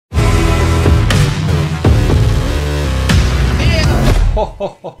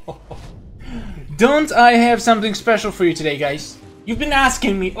Don't I have something special for you today, guys? You've been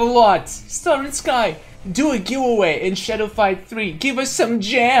asking me a lot. StarInSky, do a giveaway in Shadow Fight 3. Give us some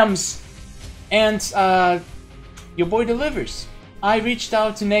gems. And your boy delivers. I reached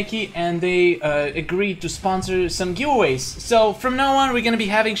out to Neki and they agreed to sponsor some giveaways. So from now on, we're gonna be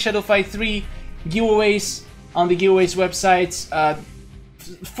having Shadow Fight 3 giveaways on the giveaways website.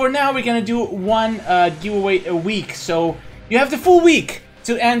 For now, we're gonna do one giveaway a week. So you have the full week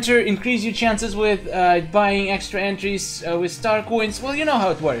to enter, increase your chances with buying extra entries with star coins. Well, you know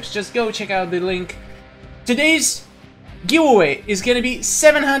how it works. Just go check out the link. Today's giveaway is gonna be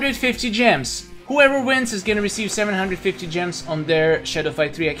 750 gems. Whoever wins is gonna receive 750 gems on their Shadow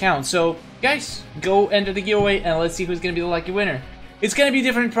Fight 3 account. So, guys, go enter the giveaway and let's see who's gonna be the lucky winner. It's gonna be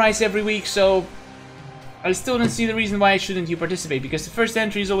different price every week, so I still don't see the reason why shouldn't you participate, because the first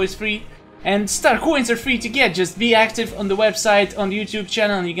entry is always free. And star coins are free to get. Just be active on the website, on the YouTube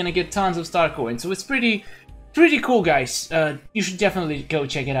channel, and you're gonna get tons of star coins. So it's pretty cool, guys. You should definitely go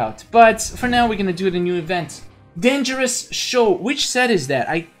check it out. But for now, we're gonna do the new event. Dangerous Show. Which set is that?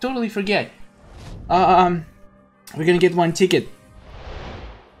 I totally forget. We're gonna get 1 ticket.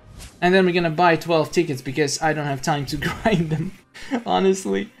 And then we're gonna buy 12 tickets because I don't have time to grind them.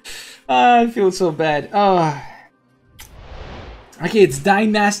 Honestly. I feel so bad. Okay, it's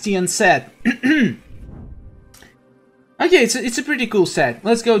Dynastian set. Okay, it's a pretty cool set.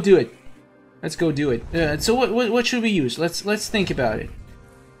 Let's go do it. Let's go do it. So what should we use? Let's think about it.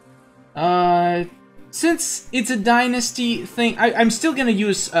 Since it's a dynasty thing, I'm still gonna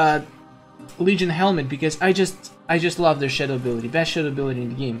use Legion Helmet because I just love their shadow ability. Best shadow ability in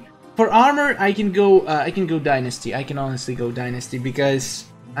the game. For armor, I can go dynasty. I can honestly go dynasty because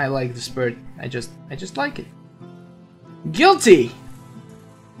I like the spurt. I just like it. Guilty!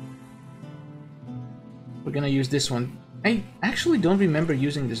 We're gonna use this one. I actually don't remember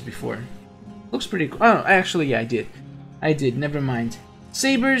using this before. Looks pretty cool. Oh, actually, yeah, I did. I did, never mind.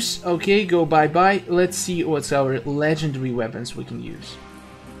 Sabers, okay, go bye-bye. Let's see what's our legendary weapons we can use.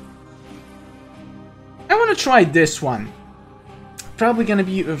 I wanna try this one. Probably gonna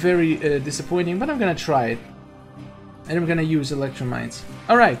be very disappointing, but I'm gonna try it. And I'm gonna use Electromines.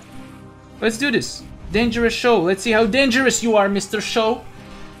 Alright, let's do this. Dangerous Show. Let's see how dangerous you are, Mr. Show.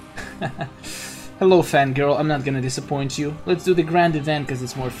 Hello, fangirl. I'm not gonna disappoint you. Let's do the grand event because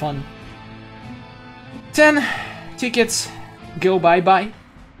it's more fun. 10 tickets. Go bye-bye.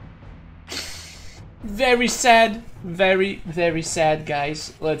 Very sad. Very, very sad,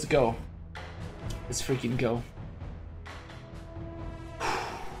 guys. Let's go. Let's freaking go.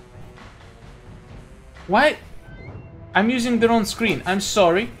 Why? I'm using the wrong screen. I'm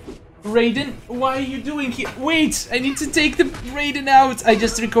sorry. Raiden, why are you doing here? Wait, I need to take the Raiden out. I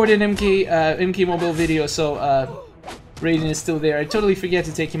just recorded MK mobile video, so Raiden is still there. I totally forget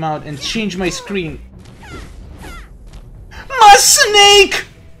to take him out and change my screen. My snake!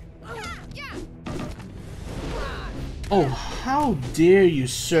 Oh, how dare you,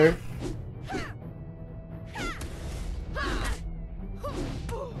 sir?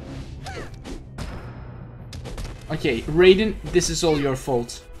 Okay, Raiden, this is all your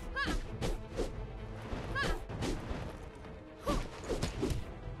fault.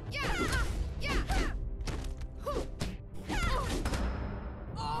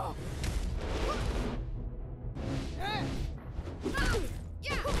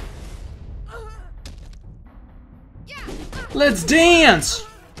 Let's dance!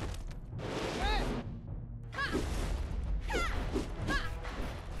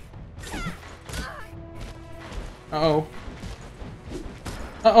 Uh-oh.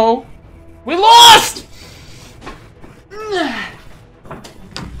 Uh-oh. We lost!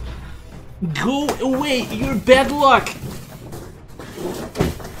 Go away, you're bad luck!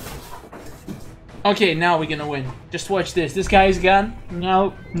 Okay, now we're gonna win. Just watch this. This guy's gone.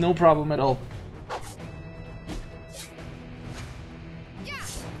 No problem at all.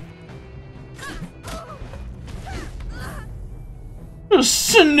 A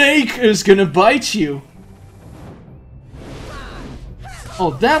snake is gonna bite you.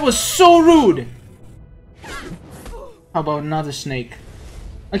 Oh, that was so rude. How about another snake?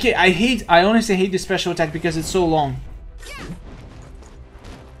 Okay, I honestly hate this special attack because it's so long.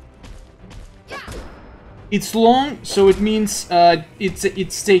 It's long, so it means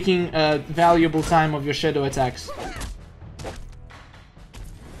it's taking valuable time of your shadow attacks.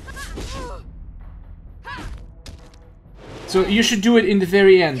 So you should do it in the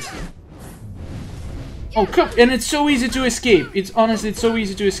very end. Oh, come! And it's so easy to escape. It's honestly, it's so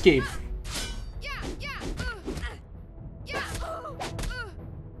easy to escape.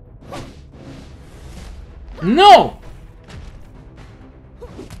 No!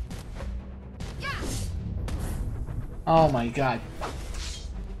 Oh my god.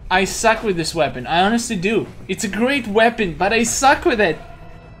 I suck with this weapon. I honestly do. It's a great weapon, but I suck with it.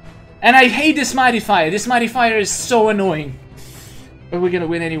 And I hate this modifier. This modifier is so annoying. But we're gonna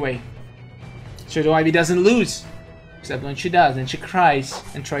win anyway. Shadow Ivy doesn't lose. Except when she does, and she cries.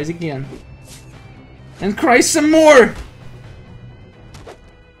 And tries again. And cries some more!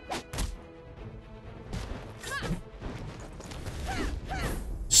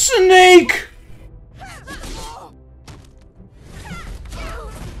 Snake!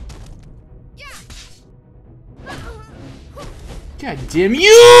 God damn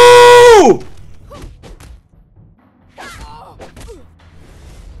you!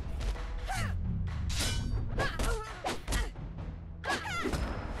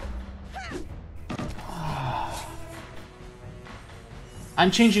 I'm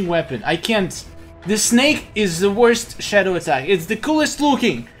changing weapon. I can't. The snake is the worst shadow attack. It's the coolest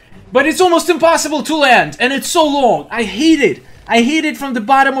looking, but it's almost impossible to land, and it's so long. I hate it. I hate it from the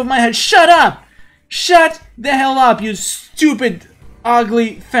bottom of my head. Shut up! Shut the hell up, you stupid,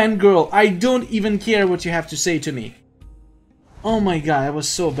 ugly fangirl. I don't even care what you have to say to me. Oh my god, that was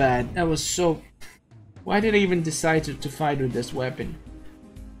so bad. That was so... Why did I even decide to fight with this weapon?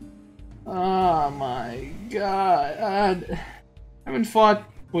 Oh my god. I haven't fought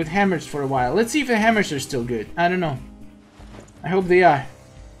with hammers for a while. Let's see if the hammers are still good. I don't know. I hope they are.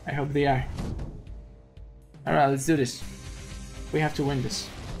 I hope they are. Alright, let's do this. We have to win this.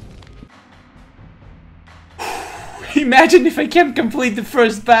 Imagine if I can't complete the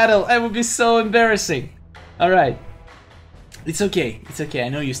first battle. That would be so embarrassing. Alright. It's okay. It's okay. I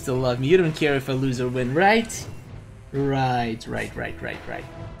know you still love me. You don't care if I lose or win, right? Right.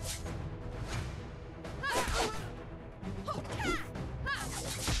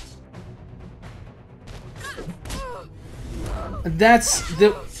 That's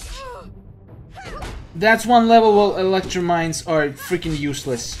one level where electro mines are freaking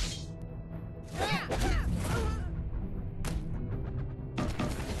useless.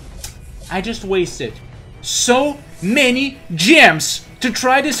 I just wasted so many gems to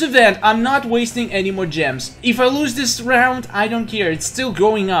try this event. I'm not wasting any more gems. If I lose this round, I don't care. It's still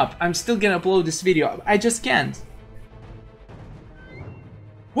going up. I'm still gonna upload this video. I just can't.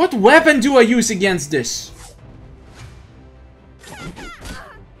 What weapon do I use against this?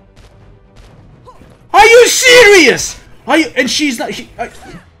 Are you serious? Are you? And she's not.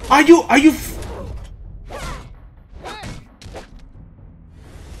 Are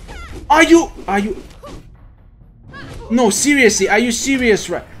you? No, seriously. Are you serious?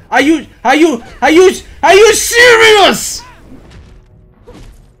 Right? Are you serious?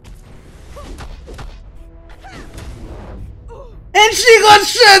 And she got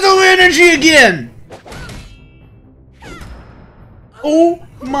shadow energy again. Oh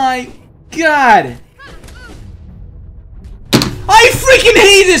my god. I freaking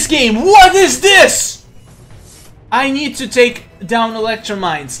hate this game! What is this? I need to take down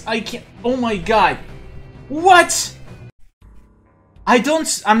Electromines. I can't. Oh my god. What?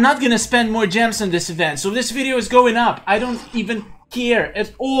 I'm not gonna spend more gems on this event, so this video is going up. I don't even care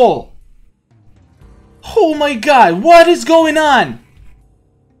at all. Oh my god, what is going on?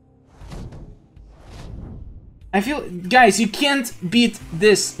 I feel, guys, you can't beat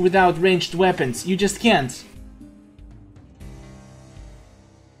this without ranged weapons. You just can't.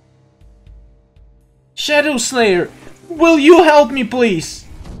 Shadow Slayer, will you help me, please?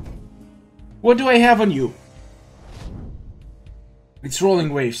 What do I have on you? It's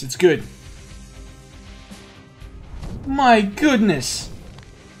rolling waves, it's good. My goodness.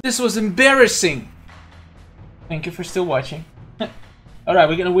 This was embarrassing. Thank you for still watching. Alright,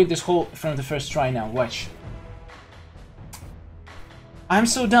 we're gonna win this whole from the first try now, watch. I'm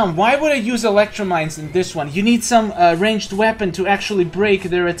so dumb. Why would I use Electromines in this one? You need some ranged weapon to actually break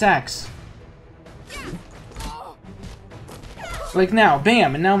their attacks. Like now,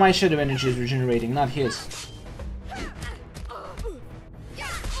 bam, and now my shadow energy is regenerating, not his.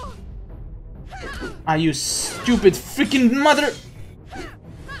 Ah, you stupid freaking mother!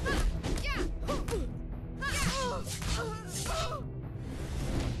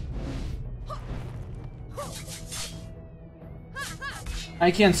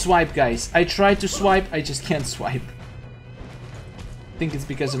 I can't swipe, guys. I tried to swipe, I just can't swipe. I think it's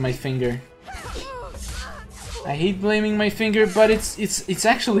because of my finger. I hate blaming my finger, but it's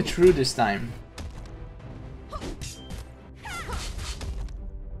actually true this time.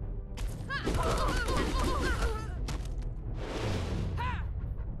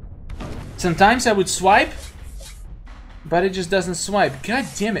 Sometimes I would swipe, but it just doesn't swipe. God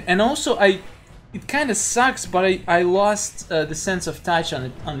damn it! And also, it kind of sucks, but I lost the sense of touch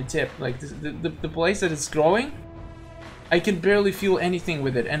on the tip, like the place that it's growing. I can barely feel anything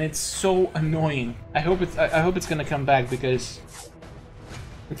with it, and it's so annoying. I hope it's gonna come back, because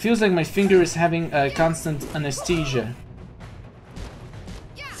it feels like my finger is having a constant anesthesia.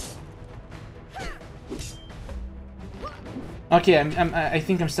 Okay, I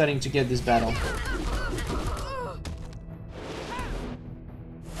think I'm starting to get this battle.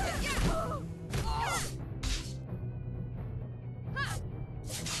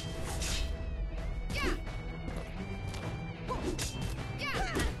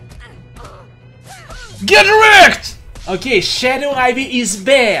 Get wrecked! Okay, Shadow Ivy is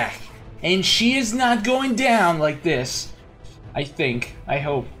back, and she is not going down like this. I think. I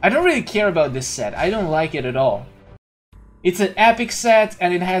hope. I don't really care about this set. I don't like it at all. It's an epic set,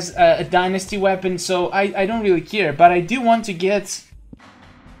 and it has a dynasty weapon, so I don't really care. But I do want to get.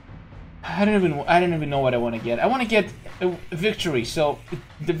 I don't even know what I want to get. I want to get a victory, so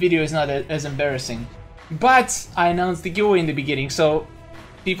the video is not as embarrassing. But I announced the giveaway in the beginning, so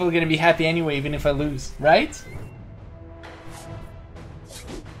people are gonna be happy anyway, even if I lose, right?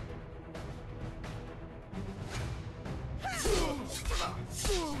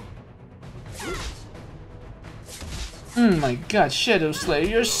 Oh my god, Shadow Slayer,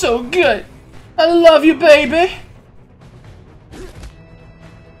 you're so good! I love you, baby!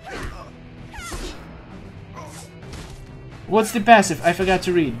 What's the passive? I forgot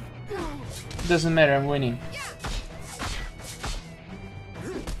to read. Doesn't matter, I'm winning.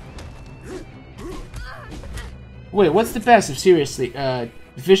 Wait, what's the passive? Seriously,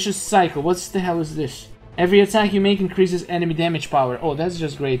 Vicious Cycle. What the hell is this? Every attack you make increases enemy damage power. Oh, that's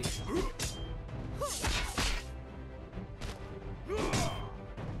just great.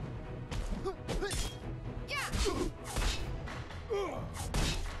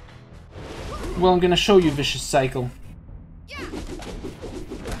 Well, I'm gonna show you Vicious Cycle.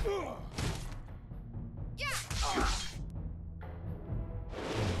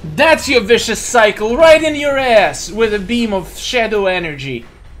 That's your Vicious Cycle, right in your ass, with a beam of shadow energy.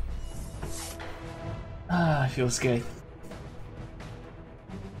 Ah, feels good.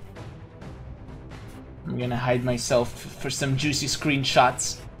 I'm gonna hide myself for some juicy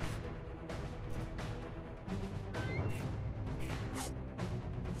screenshots.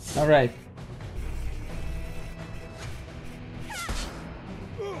 Alright.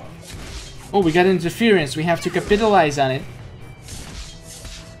 Oh, we got interference. We have to capitalize on it.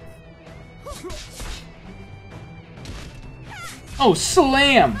 Oh,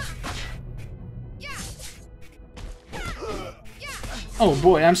 slam! Oh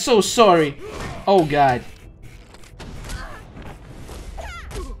boy, I'm so sorry. Oh god.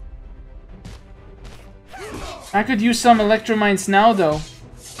 I could use some Electromines now though.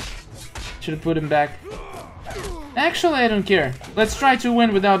 Should have put him back. Actually, I don't care. Let's try to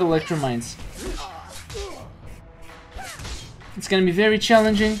win without Electromines. It's gonna be very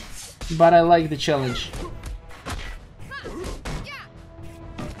challenging, but I like the challenge.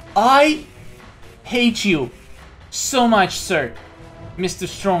 I hate you so much, sir, Mr.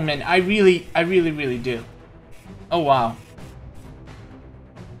 Strongman. I really do. Oh wow.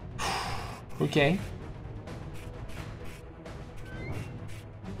 Okay.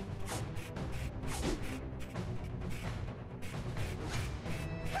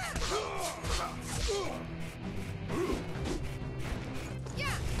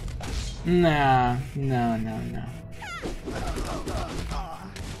 Nah, no.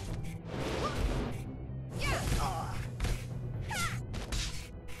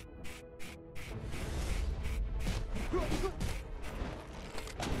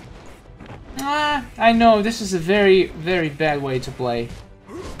 I know, this is a very, very bad way to play.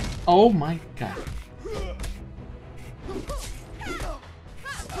 Oh my god.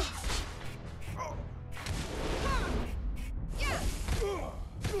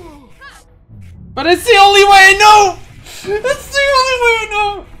 But it's the only way I know! It's the only way I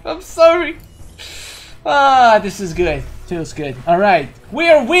know! I'm sorry. Ah, this is good. Feels good. Alright, we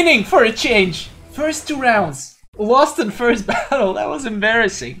are winning for a change. First 2 rounds. Lost in first battle. That was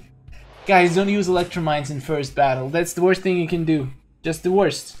embarrassing. Guys, don't use Electromines in first battle. That's the worst thing you can do. Just the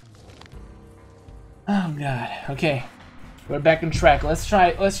worst. Oh god. Okay. We're back on track. Let's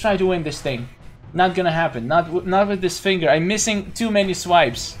try to win this thing. Not gonna happen. Not with this finger. I'm missing too many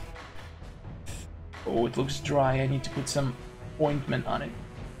swipes. Oh, it looks dry. I need to put some ointment on it.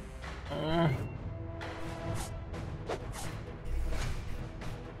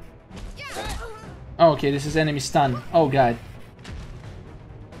 Oh, okay, this is enemy stun. Oh god.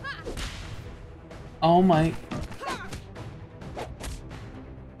 Oh my.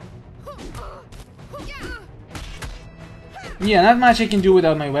 Yeah, not much I can do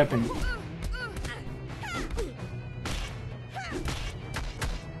without my weapon.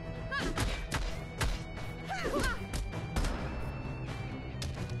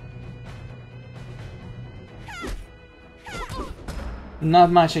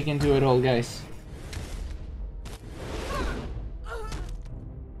 Not much I can do at all, guys.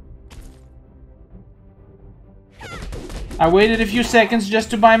 I waited a few seconds just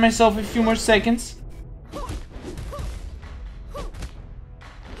to buy myself a few more seconds.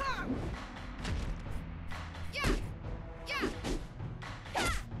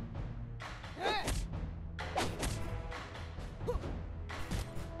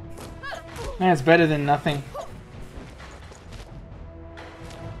 That's better than nothing.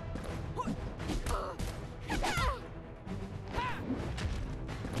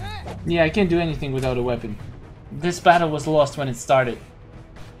 Yeah, I can't do anything without a weapon. This battle was lost when it started.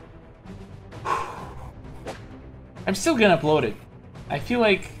 I'm still gonna upload it. I feel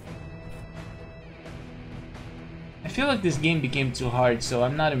like this game became too hard, so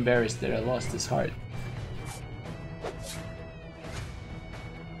I'm not embarrassed that I lost this hard.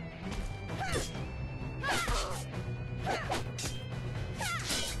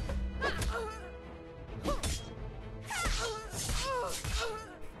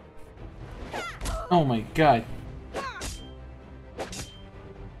 Oh my god.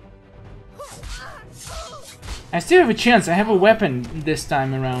 I still have a chance. I have a weapon this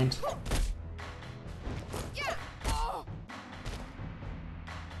time around.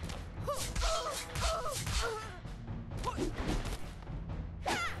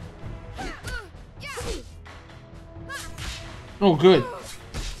 Oh, good.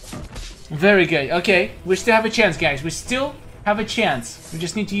 Very good. Okay, we still have a chance, guys. We still have a chance. We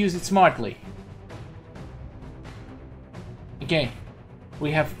just need to use it smartly. Okay,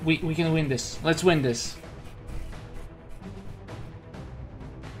 we can win this. Let's win this.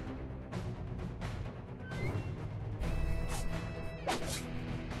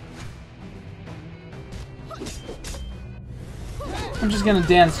 I'm just gonna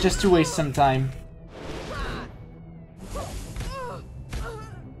dance just to waste some time.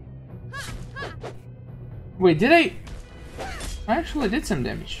 Wait, did I actually did some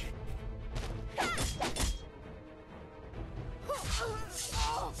damage.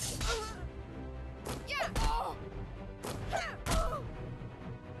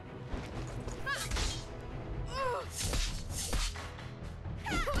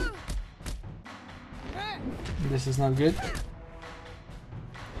 This is not good.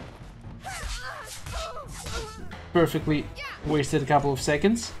 Perfectly wasted a couple of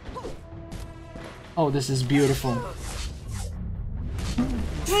seconds. Oh, this is beautiful.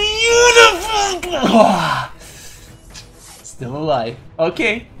 Beautiful! Still alive.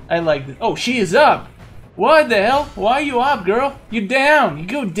 Okay, I like this. Oh, she is up! What the hell? Why are you up, girl? You're down! You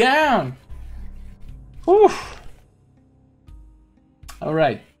go down! Whew!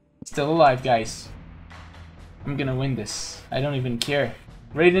 Alright. Still alive, guys. I'm gonna win this. I don't even care.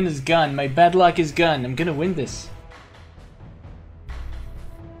 Raiden is gone. My bad luck is gone. I'm gonna win this.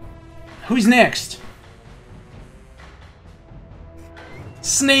 Who's next?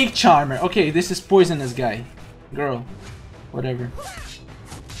 Snake Charmer. Okay, this is poisonous guy. Girl. Whatever.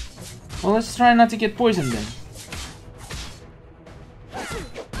 Well, let's try not to get poisoned then.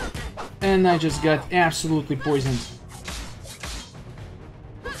 And I just got absolutely poisoned.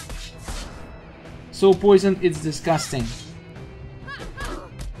 So poisoned, it's disgusting.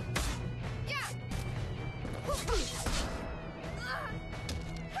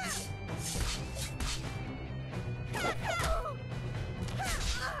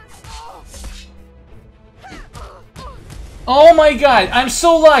 Oh my god, I'm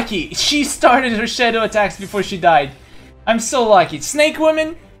so lucky! She started her shadow attacks before she died. I'm so lucky. Snake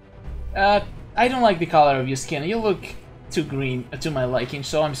woman, I don't like the color of your skin. You look too green to my liking,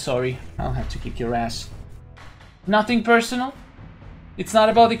 so I'm sorry. I'll have to kick your ass. Nothing personal. It's not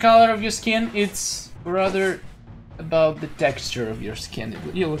about the color of your skin, it's rather about the texture of your skin.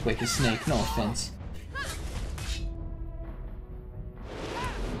 You look like a snake, no offense.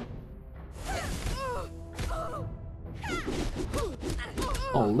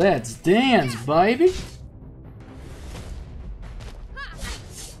 Oh, let's dance, baby!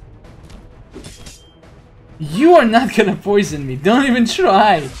 You are not gonna poison me, don't even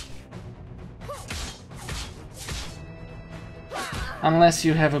try! Unless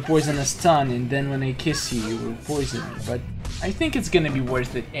you have a poisonous tongue and then when I kiss you, you will poison me, but I think it's gonna be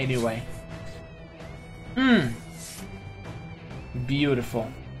worth it anyway. Beautiful.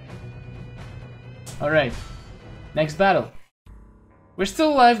 Alright, next battle. We're still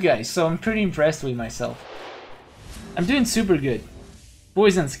alive, guys, so I'm pretty impressed with myself. I'm doing super good.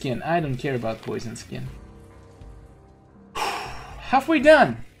 Poison skin, I don't care about poison skin. Halfway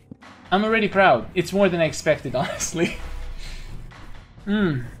done! I'm already proud. It's more than I expected, honestly.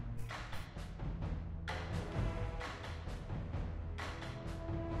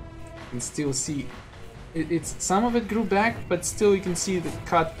 can still see it's some of it grew back, but still you can see the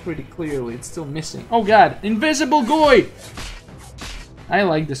cut pretty clearly. It's still missing. Oh god, invisible Goy! I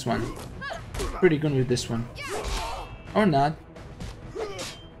like this one. Pretty good with this one. Or not.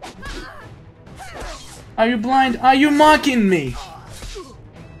 Are you blind? Are you mocking me?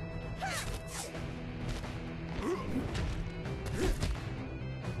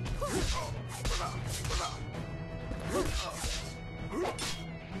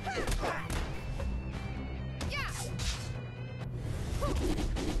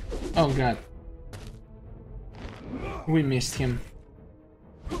 Oh god. We missed him.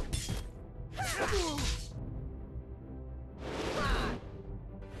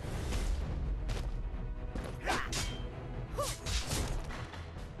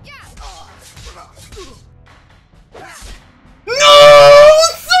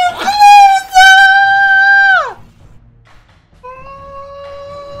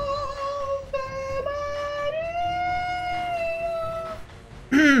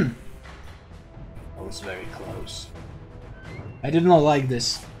 Very close. I did not like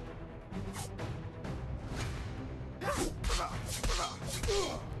this.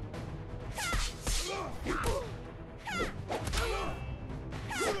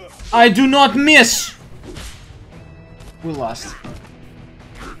 I do not miss! We lost.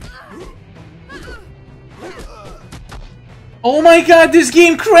 Oh my god, this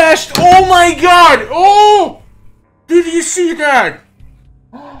game crashed! Oh my god! Oh! Did you see that?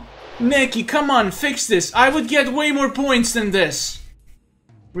 Neki, come on, fix this. I would get way more points than this.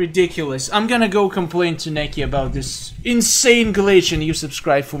 Ridiculous. I'm gonna go complain to Neki about this insane glitch, and you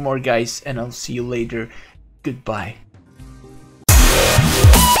subscribe for more, guys, and I'll see you later. Goodbye.